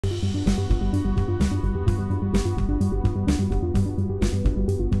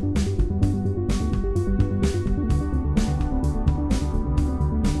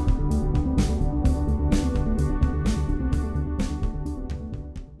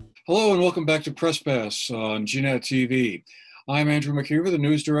Hello and welcome back to Press Pass on GNAT-TV. I'm Andrew McKeever, the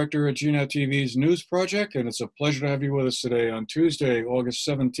news director at GNAT-TV's News Project, and it's a pleasure to have you with us today on Tuesday, August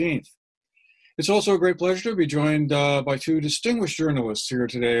 17th. It's also a great pleasure to be joined by two distinguished journalists here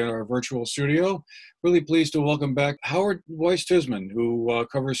today in our virtual studio. Really pleased to welcome back Howard Weiss-Tisman, who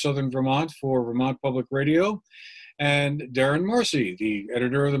covers Southern Vermont for Vermont Public Radio, and Darren Marcy, the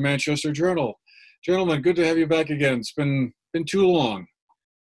editor of the Manchester Journal. Gentlemen, good to have you back again. It's been too long.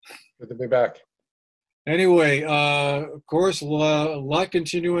 Good to be back. Anyway, of course, a lot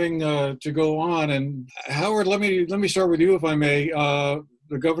continuing to go on. And Howard, let me start with you, if I may.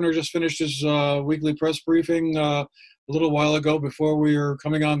 The governor just finished his weekly press briefing a little while ago before we were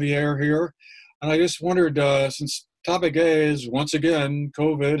coming on the air here. And I just wondered, since topic A is once again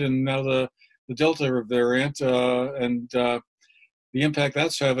COVID and now the Delta variant and the impact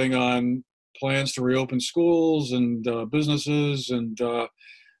that's having on plans to reopen schools and businesses, and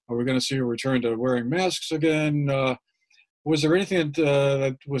are we going to see a return to wearing masks again? Was there anything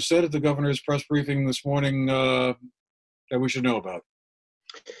that was said at the governor's press briefing this morning that we should know about?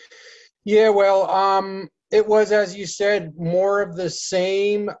 Yeah, well, it was, as you said, more of the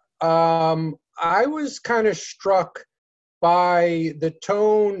same. I was kind of struck by the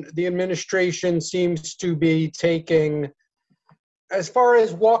tone the administration seems to be taking as far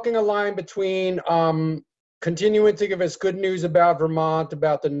as walking a line between continuing to give us good news about Vermont,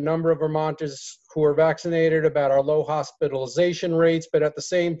 about the number of Vermonters who are vaccinated, about our low hospitalization rates, but at the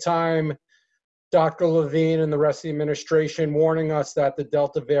same time, Dr. Levine and the rest of the administration warning us that the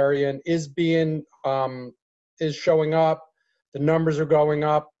Delta variant is showing up. The numbers are going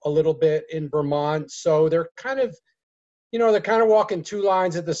up a little bit in Vermont. So they're kind of walking two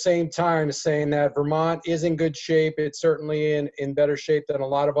lines at the same time, saying that Vermont is in good shape. It's certainly in better shape than a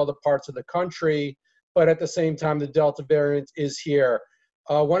lot of other parts of the country. But at the same time, the Delta variant is here.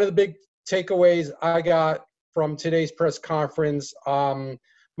 One of the big takeaways I got from today's press conference,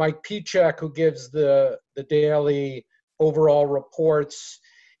 Mike Pichek, who gives the daily overall reports,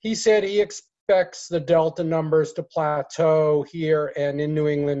 he said he expects the Delta numbers to plateau here and in New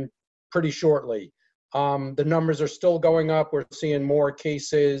England pretty shortly. The numbers are still going up. We're seeing more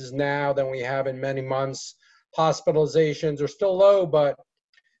cases now than we have in many months. Hospitalizations are still low, but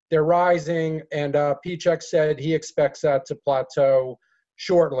they're rising, and Pichek said he expects that to plateau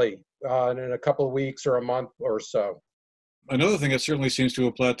shortly, in a couple of weeks or a month or so. Another thing that certainly seems to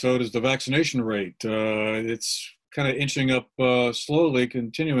have plateaued is the vaccination rate. It's kind of inching up slowly,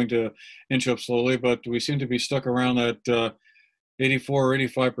 continuing to inch up slowly, but we seem to be stuck around that 84 or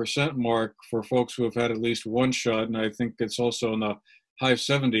 85% mark for folks who have had at least one shot, and I think it's also in the high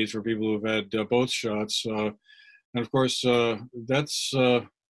 70s for people who have had both shots. And of course,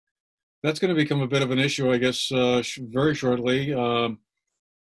 that's going to become a bit of an issue, I guess, very shortly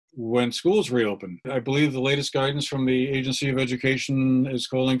when schools reopen. I believe the latest guidance from the Agency of Education is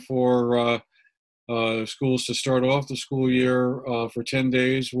calling for schools to start off the school year for 10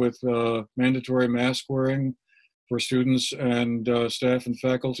 days with mandatory mask wearing for students and staff and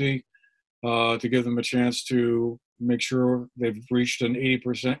faculty to give them a chance to make sure they've reached an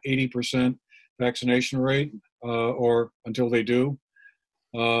 80% vaccination rate or until they do.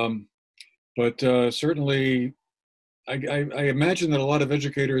 But certainly, I imagine that a lot of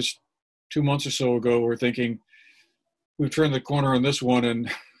educators 2 months or so ago were thinking, we've turned the corner on this one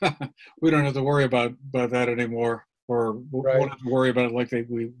and we don't have to worry about that anymore, or we won't have to worry about it like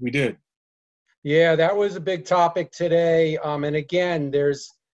we did. Yeah, that was a big topic today. And again,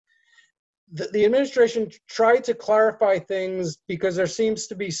 there's the administration tried to clarify things because there seems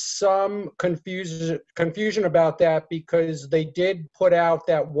to be some confusion about that, because they did put out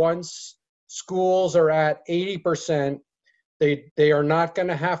that once schools are at 80%, they are not going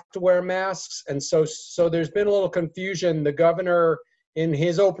to have to wear masks. And so there's been a little confusion. The governor, in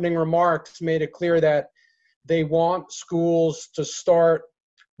his opening remarks, made it clear that they want schools to start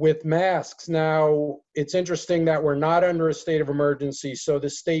with masks. Now, it's interesting that we're not under a state of emergency, so the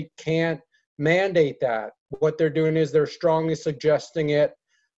state can't mandate that. What they're doing is they're strongly suggesting it.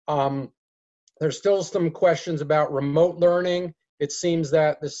 There's still some questions about remote learning. It seems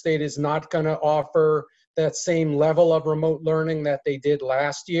that the state is not going to offer that same level of remote learning that they did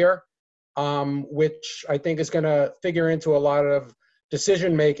last year, which I think is going to figure into a lot of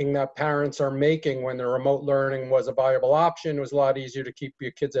decision-making that parents are making when the remote learning was a viable option. It was a lot easier to keep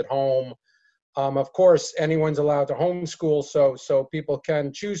your kids at home. Of course, anyone's allowed to homeschool, so people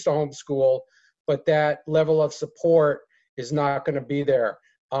can choose to homeschool, but that level of support is not going to be there.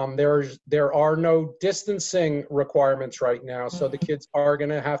 There are no distancing requirements right now, so the kids are going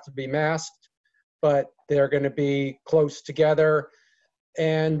to have to be masked, but they're going to be close together.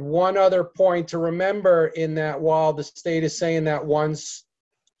 And one other point to remember in that, while the state is saying that once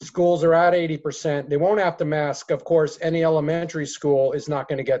schools are at 80%, they won't have to mask. Of course, any elementary school is not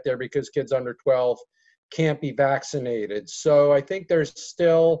going to get there because kids under 12 can't be vaccinated. So I think there's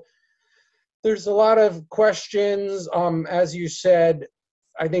a lot of questions. As you said,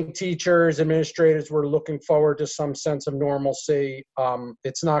 I think teachers, administrators were looking forward to some sense of normalcy.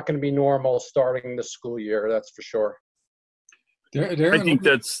 It's not going to be normal starting the school year, that's for sure. Darren, I think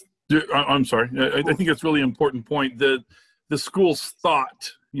that's, I'm sorry, I think that's a really important point. The schools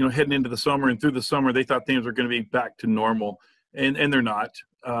thought, heading into the summer and through the summer, they thought things were going to be back to normal, and they're not.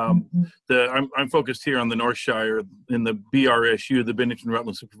 I'm focused here on the North Shire in the BRSU, the Bennington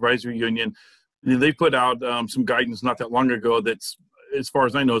Rutland Supervisory Union. They put out some guidance not that long ago that's, as far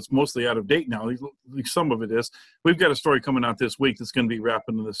as I know, it's mostly out of date now. At least some of it is. We've got a story coming out this week that's going to be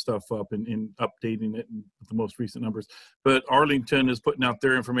wrapping this stuff up and updating it with the most recent numbers. But Arlington is putting out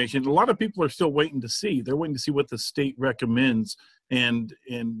their information. A lot of people are still waiting to see. They're waiting to see what the state recommends. And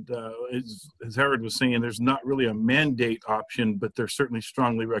as Howard was saying, there's not really a mandate option, but they're certainly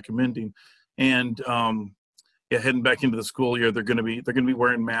strongly recommending. And heading back into the school year, they're going to be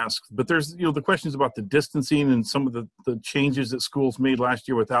wearing masks. But there's the questions about the distancing and some of the changes that schools made last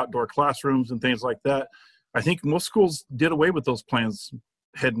year with outdoor classrooms and things like that. I think most schools did away with those plans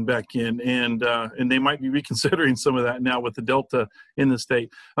heading back in, and they might be reconsidering some of that now with the Delta in the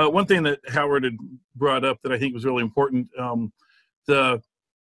state. One thing that Howard had brought up that I think was really important, the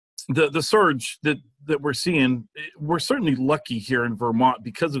surge that we're seeing, we're certainly lucky here in Vermont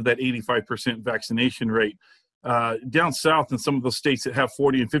because of that 85% vaccination rate. Down south in some of those states that have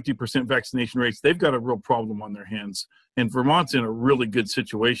 40 and 50% vaccination rates, they've got a real problem on their hands. And Vermont's in a really good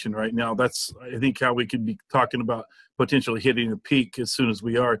situation right now. That's, I think, how we could be talking about potentially hitting a peak as soon as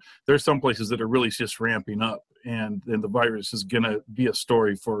we are. There's some places that are really just ramping up, and the virus is going to be a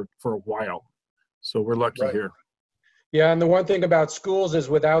story for a while. So we're lucky here. Yeah, and the one thing about schools is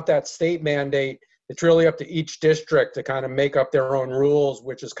without that state mandate, it's really up to each district to kind of make up their own rules,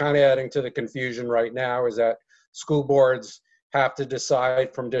 which is kind of adding to the confusion right now, is that school boards have to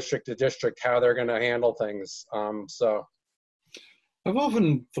decide from district to district how they're going to handle things. So I've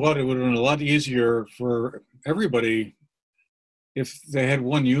often thought it would have been a lot easier for everybody if they had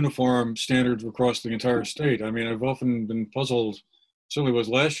one uniform standard across the entire state. I mean, I've often been puzzled, certainly was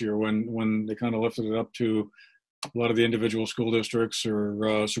last year when they kind of left it up to a lot of the individual school districts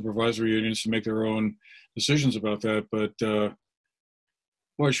or supervisory unions to make their own decisions about that. But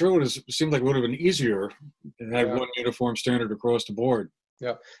well, it sure would have seemed like it would have been easier to have one uniform standard across the board.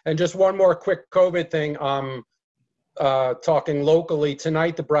 Yeah, and just one more quick COVID thing. Talking locally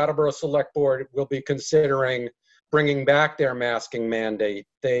tonight, the Brattleboro Select Board will be considering bringing back their masking mandate.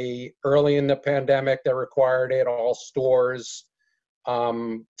 They, early in the pandemic, they required it. All stores,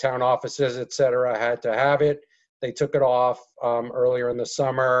 town offices, etc., had to have it. They took it off earlier in the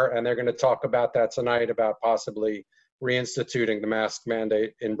summer, and they're going to talk about that tonight, about possibly reinstituting the mask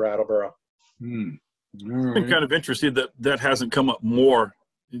mandate in Brattleboro. Right. I'm kind of interested that hasn't come up more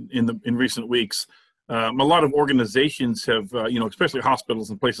in recent weeks. A lot of organizations have, especially hospitals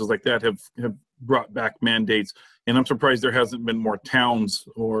and places like that, have brought back mandates, and I'm surprised there hasn't been more towns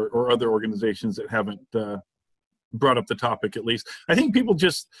or other organizations that haven't brought up the topic. At least I think people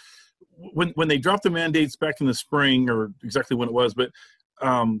just, when they dropped the mandates back in the spring, or exactly when it was, but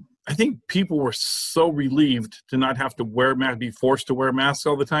I think people were so relieved to not have to be forced to wear masks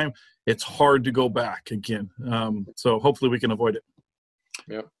all the time. It's hard to go back again. So hopefully we can avoid it.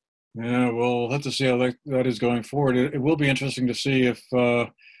 Yeah. Yeah, well, we'll have to see how that is going forward. It will be interesting to see if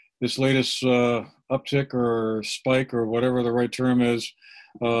this latest uptick or spike, or whatever the right term is,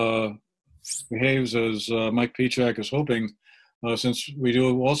 behaves as Mike Pichak is hoping, since we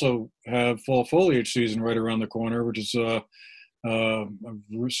do also have fall foliage season right around the corner, which is a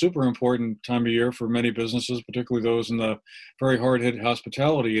super important time of year for many businesses, particularly those in the very hard-hit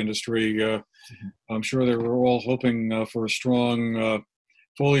hospitality industry. I'm sure they were all hoping for a strong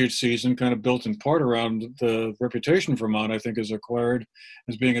foliage season, kind of built in part around the reputation Vermont, I think, is acquired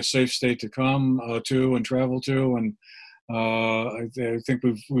as being a safe state to come to and travel to. And I think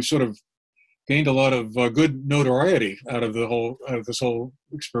we've sort of gained a lot of good notoriety out of this whole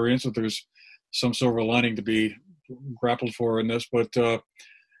experience. That there's some silver lining to be grappled for in this, but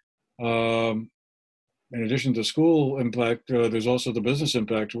in addition to school impact, there's also the business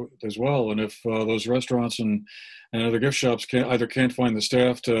impact as well. And if those restaurants and other gift shops can't find the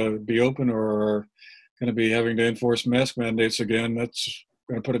staff to be open, or are going to be having to enforce mask mandates again, that's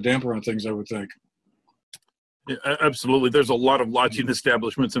going to put a damper on things, I would think. Yeah, absolutely. There's a lot of lodging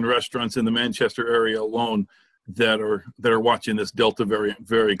establishments and restaurants in the Manchester area alone that are watching this Delta variant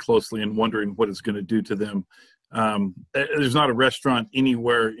very closely and wondering what it's going to do to them. There's not a restaurant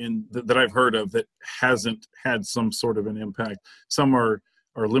anywhere that I've heard of that hasn't had some sort of an impact. Some are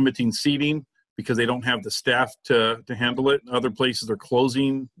limiting seating because they don't have the staff to handle it. Other places are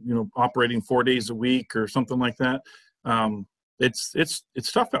closing, operating 4 days a week or something like that.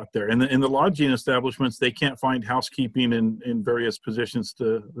 It's tough out there. And in the lodging establishments, they can't find housekeeping in various positions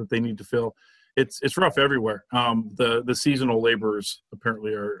that they need to fill. It's rough everywhere. The seasonal laborers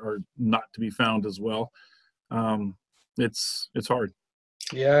apparently are not to be found as well. It's hard.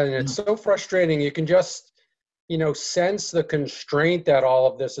 Yeah, and it's so frustrating. You can just, sense the constraint that all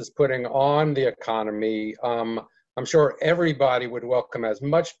of this is putting on the economy. I'm sure everybody would welcome as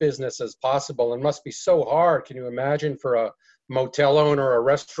much business as possible, and must be so hard. Can you imagine for a motel owner or a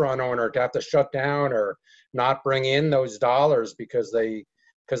restaurant owner to have to shut down or not bring in those dollars because they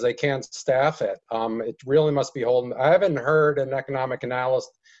can't staff it? It really must be holding. I haven't heard an economic analysis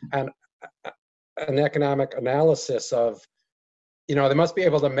of, they must be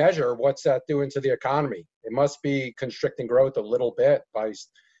able to measure what's that doing to the economy. It must be constricting growth a little bit. By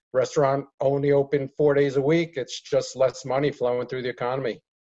restaurant only open 4 days a week, it's just less money flowing through the economy.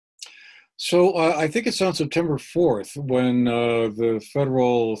 So I think it's on September 4th when the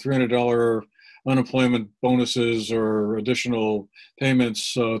federal $300 unemployment bonuses or additional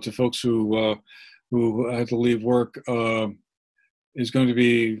payments to folks who had to leave work is going to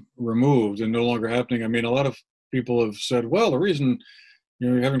be removed and no longer happening. I mean, a lot of people have said, well, the reason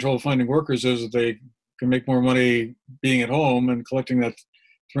you're having trouble finding workers is that they can make more money being at home and collecting that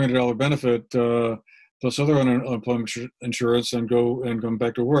 $300 benefit plus other unemployment insurance and come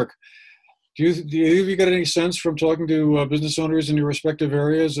back to work. Do you get any sense from talking to business owners in your respective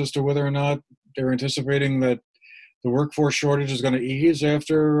areas as to whether or not they're anticipating that the workforce shortage is going to ease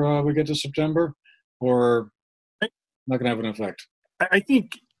after we get to September, or not going to have an effect? I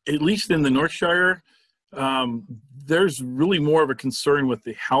think, at least in the North Shire, there's really more of a concern with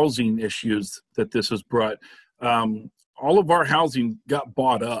the housing issues that this has brought. All of our housing got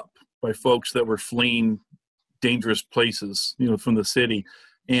bought up by folks that were fleeing dangerous places, from the city.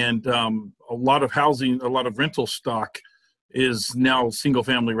 And a lot of housing, a lot of rental stock is now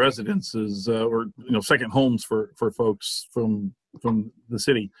single-family residences or second homes for folks from the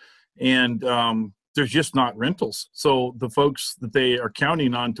city. And there's just not rentals. So the folks that they are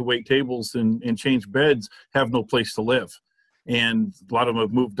counting on to wait tables and change beds have no place to live. And a lot of them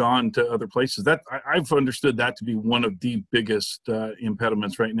have moved on to other places. That I've understood that to be one of the biggest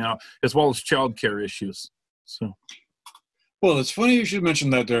impediments right now, as well as childcare issues. So. Well, it's funny you should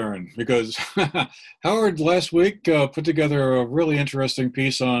mention that, Darren, because Howard last week put together a really interesting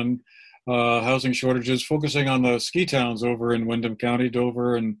piece on housing shortages, focusing on the ski towns over in Windham County,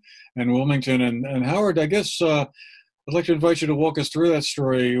 Dover and Wilmington. And Howard, I guess I'd like to invite you to walk us through that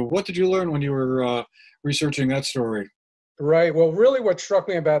story. What did you learn when you were researching that story? Right. Well, really what struck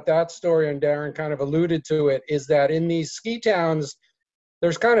me about that story, and Darren kind of alluded to it, is that in these ski towns,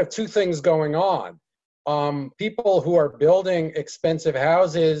 there's kind of two things going on. People who are building expensive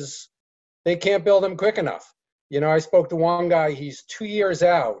houses, they can't build them quick enough. I spoke to one guy, he's 2 years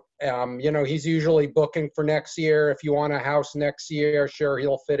out. He's usually booking for next year. If you want a house next year, sure,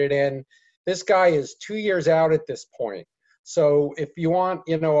 he'll fit it in. This guy is 2 years out at this point. So if you want,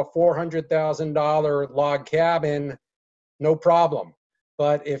 a $400,000 log cabin, no problem.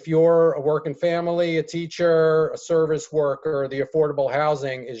 But if you're a working family, a teacher, a service worker, the affordable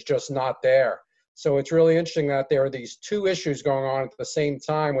housing is just not there. So it's really interesting that there are these two issues going on at the same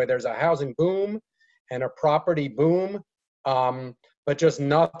time, where there's a housing boom and a property boom, but just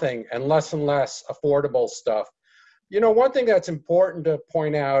nothing and less affordable stuff. One thing that's important to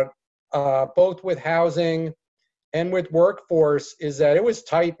point out, both with housing and with workforce, is that it was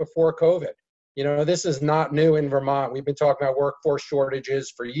tight before COVID. This is not new in Vermont. We've been talking about workforce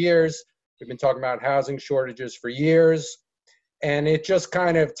shortages for years. We've been talking about housing shortages for years. And it just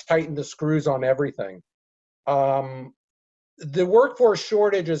kind of tightened the screws on everything. The workforce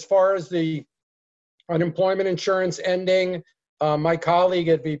shortage, as far as the unemployment insurance ending, my colleague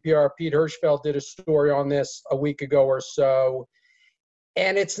at VPR, Pete Hirschfeld, did a story on this a week ago or so.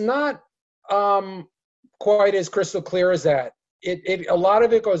 And it's not quite as crystal clear as that. A lot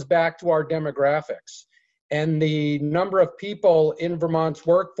of it goes back to our demographics. And the number of people in Vermont's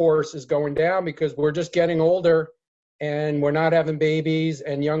workforce is going down because we're just getting older and we're not having babies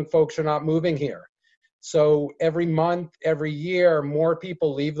and young folks are not moving here. So every month, every year, more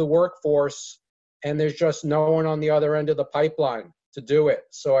people leave the workforce and there's just no one on the other end of the pipeline to do it.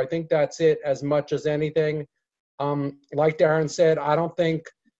 So I think that's it as much as anything. Like Darren said, I don't think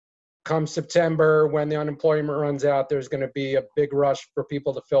come September, when the unemployment runs out, there's going to be a big rush for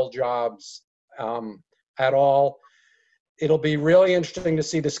people to fill jobs at all. It'll be really interesting to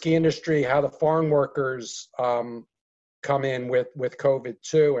see the ski industry, how the foreign workers come in with COVID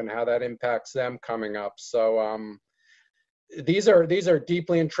too, and how that impacts them coming up. So these are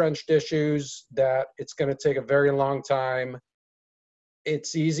deeply entrenched issues that it's going to take a very long time.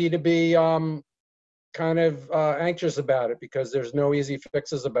 It's easy to be kind of anxious about it because there's no easy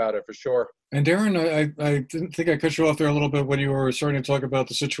fixes about it, for sure. And Darren, I didn't think I cut you off there a little bit when you were starting to talk about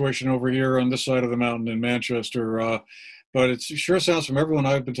the situation over here on this side of the mountain in Manchester. But it sure sounds from everyone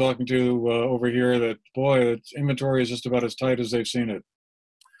I've been talking to over here that, boy, inventory is just about as tight as they've seen it.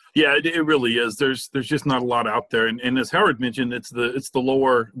 Yeah, it really is. There's just not a lot out there, and as Howard mentioned, it's the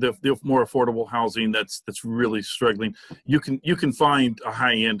lower, the more affordable housing that's really struggling. You can find a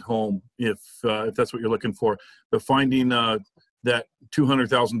high-end home if that's what you're looking for, but finding that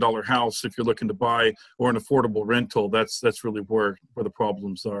 $200,000 house if you're looking to buy, or an affordable rental, that's really where the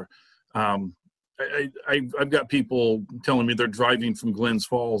problems are. I've got people telling me they're driving from Glens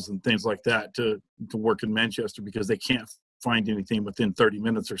Falls and things like that to work in Manchester because they can't find anything within 30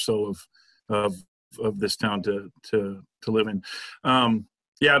 minutes or so of this town to live in.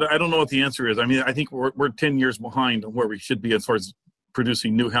 Yeah, I don't know what the answer is. I mean, I think we're 10 years behind on where we should be as far as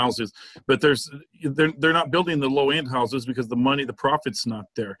producing new houses, but they're not building the low end houses because the profit's not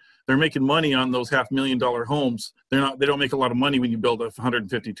there. They're making money on those $500,000 homes. They don't make a lot of money when you build a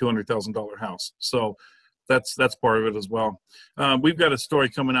 $150,000, $200,000 house. So that's part of it as well. We've got a story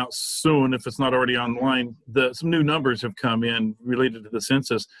coming out soon, if it's not already online. Some new numbers have come in related to the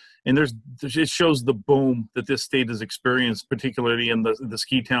census, and it shows the boom that this state has experienced, particularly in the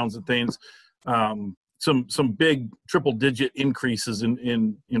ski towns and things. Some big triple-digit increases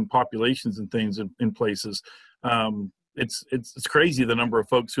in populations and things in places. It's crazy the number of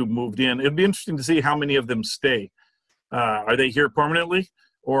folks who moved in. It'd be interesting to see how many of them stay. Are they here permanently,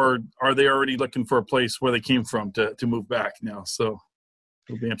 or are they already looking for a place where they came from to move back now? So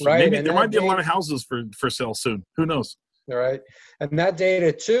it'll be interesting. Right, maybe there might be a lot of houses for sale soon. Who knows? All right, and that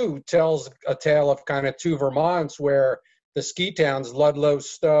data too tells a tale of kind of two Vermonts, where the ski towns, Ludlow,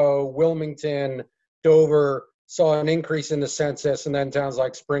 Stowe, Wilmington, Dover, saw an increase in the census, and then towns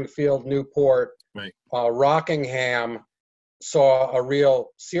like Springfield, Newport, right. Rockingham saw a real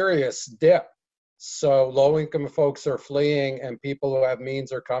serious dip. So low-income folks are fleeing, and people who have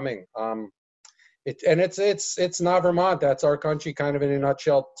means are coming. It's not Vermont. That's our country, kind of in a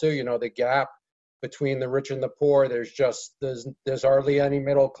nutshell too. You know, the gap between the rich and the poor. There's hardly any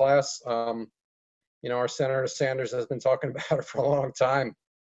middle class. You know, our Senator Sanders has been talking about it for a long time.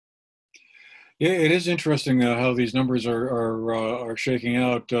 Yeah, it is interesting how these numbers are shaking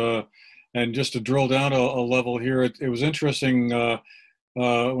out. And just to drill down a level here, it was interesting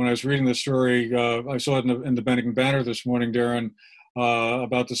when I was reading the story. I saw it in the Bennington Banner this morning, Darren,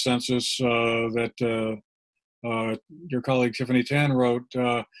 about the census that your colleague Tiffany Tan wrote.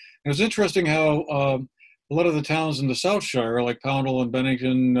 It was interesting how a lot of the towns in the South Shire, like Pownell and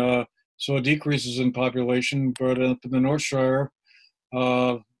Bennington, saw decreases in population, but up in the North Shire,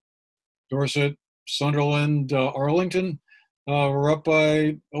 Dorset, Sunderland, Arlington, were up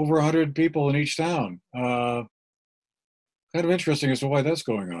by over 100 people in each town. Kind of interesting as to why that's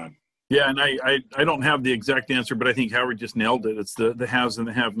going on. Yeah, and I don't have the exact answer, but I think Howard just nailed it. It's the haves and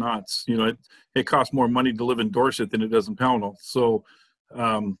the have-nots. You know, it costs more money to live in Dorset than it does in Pownell. So,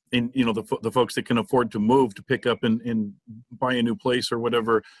 and you know, the folks that can afford to move to pick up and buy a new place or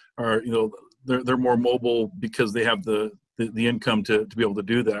whatever are, you know, they're more mobile because they have the income to be able to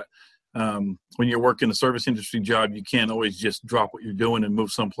do that. When you're working a service industry job, you can't always just drop what you're doing and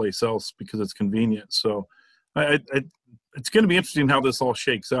move someplace else because it's convenient. So it's going to be interesting how this all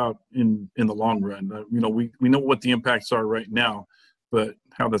shakes out in the long run. You know, we know what the impacts are right now, but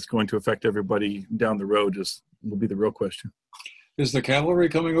how that's going to affect everybody down the road will be the real question. Is the cavalry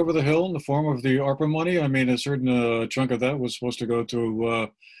coming over the hill in the form of the ARPA money? I mean, a certain chunk of that was supposed to go to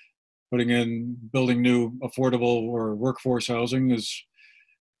building new affordable or workforce housing. Is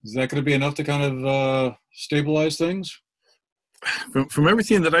that going to be enough to kind of stabilize things? From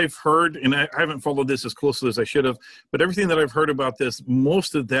everything that I've heard, and I haven't followed this as closely as I should have, but everything that I've heard about this,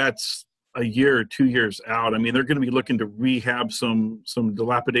 most of that's a year or 2 years out. I mean, they're going to be looking to rehab some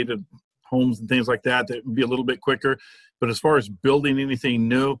dilapidated homes and things like that would be a little bit quicker. But as far as building anything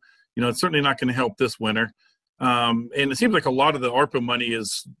new, you know, it's certainly not going to help this winter. And it seems like a lot of the ARPA money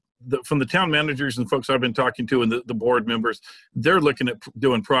is from the town managers and folks I've been talking to and the board members. They're looking at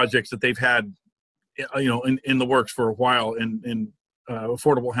doing projects that they've had, you know, in the works for a while, and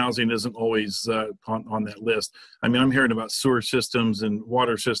affordable housing isn't always on that list. I mean, I'm hearing about sewer systems and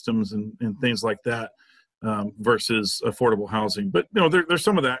water systems and things like that versus affordable housing. But, you know, there's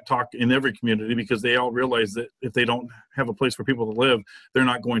some of that talk in every community because they all realize that if they don't have a place for people to live, they're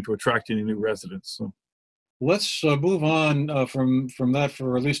not going to attract any new residents. So let's move on from that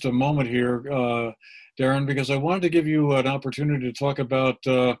for at least a moment here, Darren, because I wanted to give you an opportunity to talk about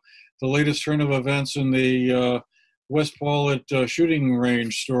the latest turn of events in the West Paulet shooting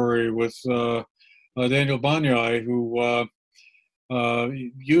range story with Daniel Banyai, who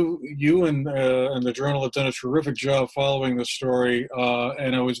you and the Journal have done a terrific job following the story,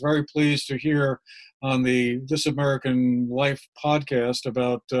 and I was very pleased to hear on the This American Life podcast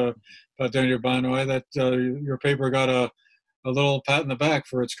about Daniel Banyai that your paper got a little pat in the back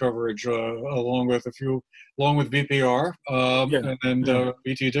for its coverage, along with VPR and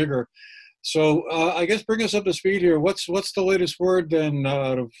BT Digger. So I guess bring us up to speed here. What's the latest word then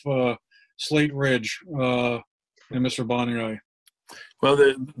out of Slate Ridge and Mr. Banyai? Well,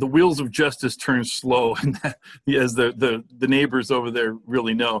 the wheels of justice turn slow, as the neighbors over there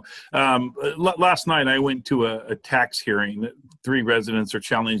really know. Last night I went to a tax hearing. 3 residents are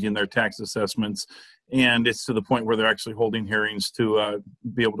challenging their tax assessments, and it's to the point where they're actually holding hearings to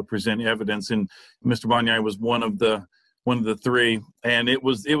be able to present evidence. And Mr. Banyai was one of the 3, and it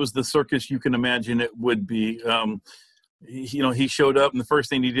was the circus you can imagine it would be. He showed up, and the first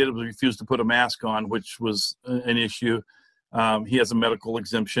thing he did was refuse to put a mask on, which was an issue. He has a medical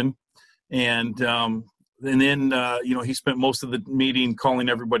exemption, and then he spent most of the meeting calling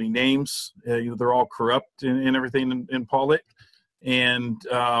everybody names. They're all corrupt and everything in Paulet, and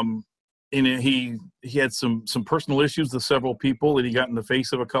he had some personal issues with several people, and he got in the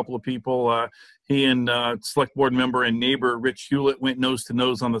face of a couple of people. He and select board member and neighbor Rich Hewlett went nose to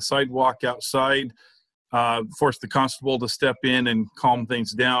nose on the sidewalk outside, forced the constable to step in and calm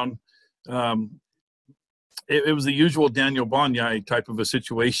things down. It was the usual Daniel Banyai type of a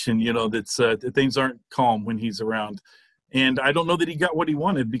situation, that things aren't calm when he's around. And I don't know that he got what he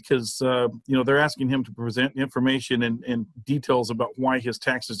wanted because, they're asking him to present information and details about why his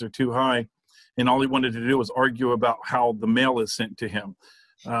taxes are too high. And all he wanted to do was argue about how the mail is sent to him.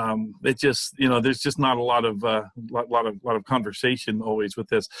 There's just not a lot of conversation always with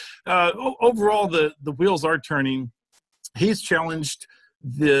this. Overall, the wheels are turning. He's challenged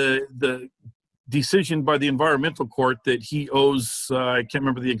the decision by the environmental court that he owes, I can't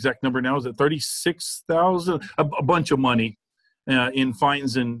remember the exact number now, is it $36,000? A bunch of money in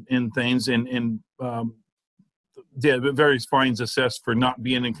fines and things, and various fines assessed for not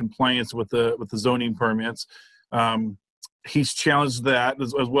being in compliance with the zoning permits. He's challenged that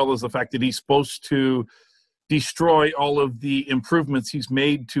as well as the fact that he's supposed to destroy all of the improvements he's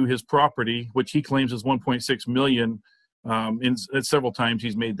made to his property, which he claims is $1.6 million. Several times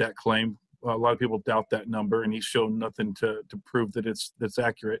he's made that claim. A lot of people doubt that number, and he's shown nothing to prove that that's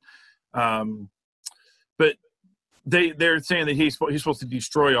accurate. But they're saying that he's supposed to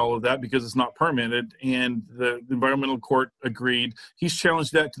destroy all of that because it's not permitted, and the environmental court agreed. He's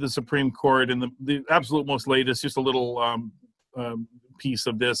challenged that to the Supreme Court, and the absolute most latest, just a little piece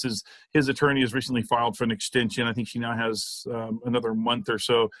of this, is his attorney has recently filed for an extension. I think she now has another month or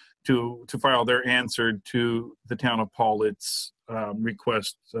so to file their answer to the town of Paulet's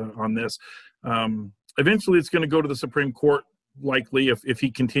request on this. Eventually, it's going to go to the Supreme Court, likely, if he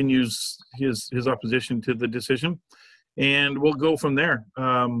continues his opposition to the decision, and we'll go from there.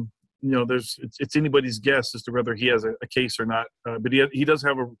 It's anybody's guess as to whether he has a case or not, but he does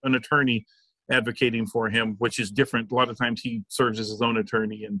have an attorney advocating for him, which is different. A lot of times he serves as his own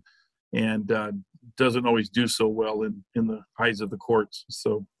attorney and doesn't always do so well in the eyes of the courts.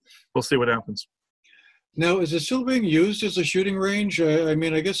 So we'll see what happens. Now, is it still being used as a shooting range? I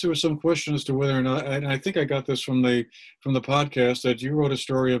mean, I guess there was some question as to whether or not, and I think I got this from the podcast that you wrote a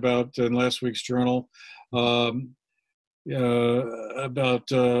story about in last week's Journal, about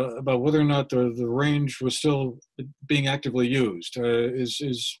whether or not the range was still being actively used. Do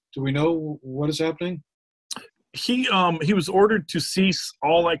we know what is happening? He was ordered to cease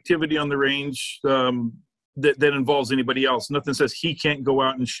all activity on the range that involves anybody else. Nothing says he can't go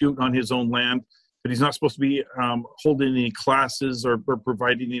out and shoot on his own land, but he's not supposed to be holding any classes or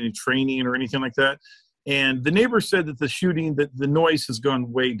providing any training or anything like that. And the neighbor said that the shooting, that the noise has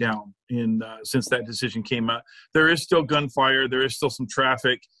gone way down since that decision came out. There is still gunfire, there is still some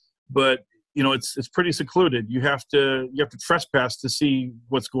traffic, but it's pretty secluded. You have to trespass to see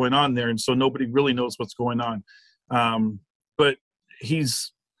what's going on there, and so nobody really knows what's going on. But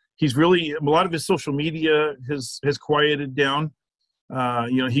he's really, a lot of his social media has quieted down.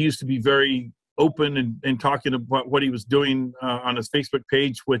 He used to be very open and talking about what he was doing on his Facebook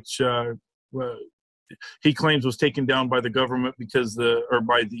page, which he claims was taken down by the government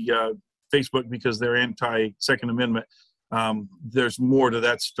by the Facebook because they're anti-Second Amendment. There's more to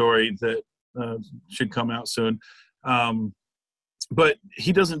that story that should come out soon. But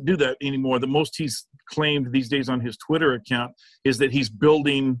he doesn't do that anymore. The most he's claimed these days on his Twitter account is that he's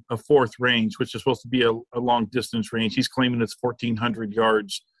building a fourth range, which is supposed to be a long distance range. He's claiming it's 1,400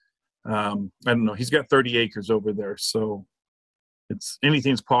 yards. I don't know. He's got 30 acres over there. So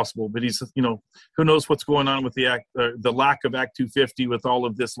anything's possible, but he's, who knows what's going on with the lack of Act 250 with all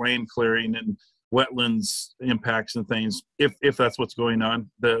of this land clearing and wetlands impacts and things. If that's what's going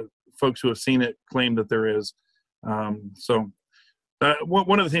on, the folks who have seen it claim that there is. One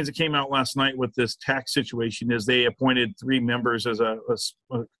of the things that came out last night with this tax situation is they appointed 3 members as a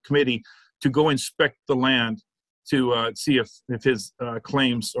committee to go inspect the land to see if his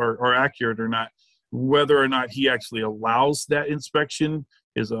claims are accurate or not. Whether or not he actually allows that inspection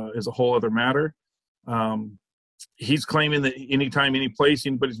is a whole other matter. He's claiming that anytime, any place,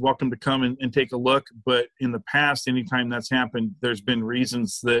 anybody's welcome to come and take a look. But in the past, anytime that's happened, there's been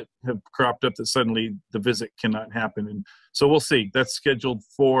reasons that have cropped up that suddenly the visit cannot happen. And so we'll see. That's scheduled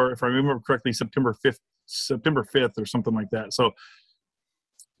for, if I remember correctly, September 5th or something like that. So,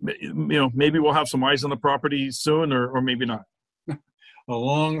 maybe we'll have some eyes on the property soon or maybe not. A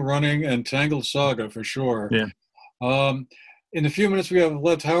long-running and tangled saga for sure. Yeah. In the few minutes we have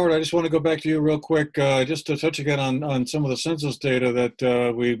left, Howard, I just want to go back to you real quick, just to touch again on some of the census data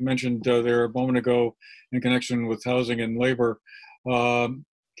that we mentioned there a moment ago in connection with housing and labor.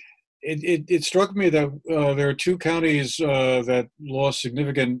 It struck me that there are 2 counties that lost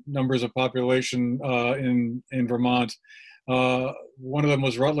significant numbers of population in Vermont. One of them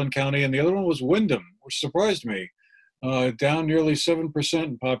was Rutland County, and the other one was Windham, which surprised me. Down nearly 7%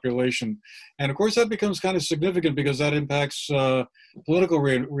 in population. And of course that becomes kind of significant because that impacts political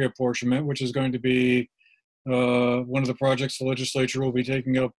reapportionment, which is going to be one of the projects the legislature will be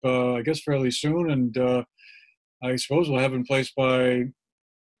taking up, I guess, fairly soon. And I suppose we'll have in place by,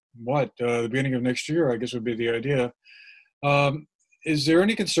 the beginning of next year, I guess would be the idea. Is there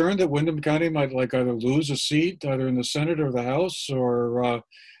any concern that Windham County might either lose a seat, either in the Senate or the House, or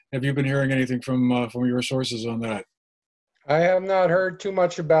have you been hearing anything from your sources on that? I have not heard too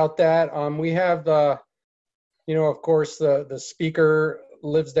much about that. We have of course, the speaker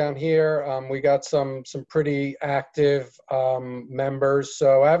lives down here. We got some pretty active members,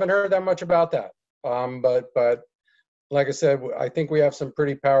 so I haven't heard that much about that. But like I said, I think we have some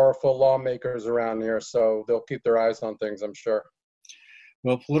pretty powerful lawmakers around here, so they'll keep their eyes on things, I'm sure.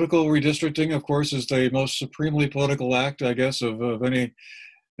 Well, political redistricting, of course, is the most supremely political act, I guess, of anything,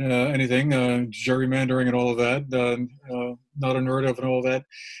 gerrymandering and all of that, not unheard of and all of that.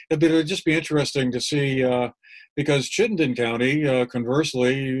 It would just be interesting to see, because Chittenden County,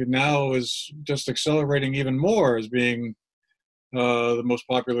 conversely, now is just accelerating even more as being the most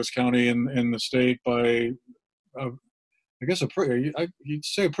populous county in the state by, I guess, you'd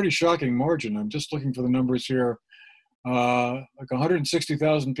say a pretty shocking margin. I'm just looking for the numbers here.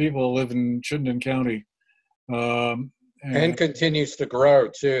 160,000 people live in Chittenden County. And continues to grow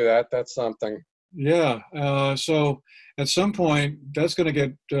too. That's something. Yeah. So at some point, that's going to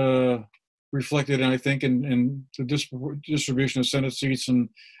get reflected, I think, in the distribution of Senate seats and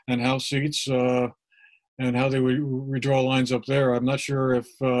House seats, and how they redraw lines up there. I'm not sure if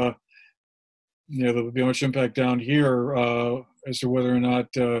there'll be much impact down here as to whether or not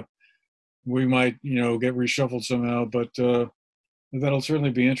we might get reshuffled somehow. But that'll certainly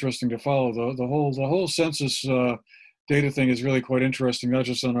be interesting to follow. The whole census data thing is really quite interesting, not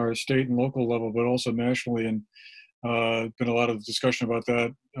just on our state and local level, but also nationally. And been a lot of discussion about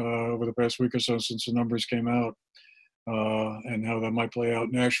that over the past week or so since the numbers came out, and how that might play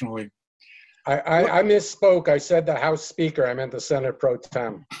out nationally. I misspoke. I said the House Speaker. I meant the Senate Pro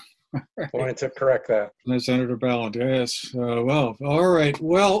Tem. I wanted to correct that. Senator Ballant, yes. Well, all right.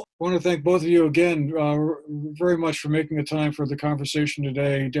 Well, I want to thank both of you again very much for making the time for the conversation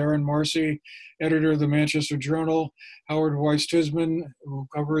today. Darren Marcy, editor of the Manchester Journal, Howard Weiss-Tisman, who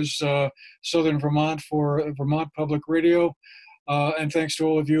covers Southern Vermont for Vermont Public Radio. And thanks to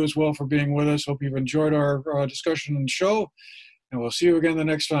all of you as well for being with us. Hope you've enjoyed our discussion and show. And we'll see you again the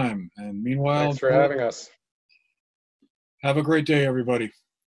next time. And meanwhile, thanks for having us. Have a great day, everybody.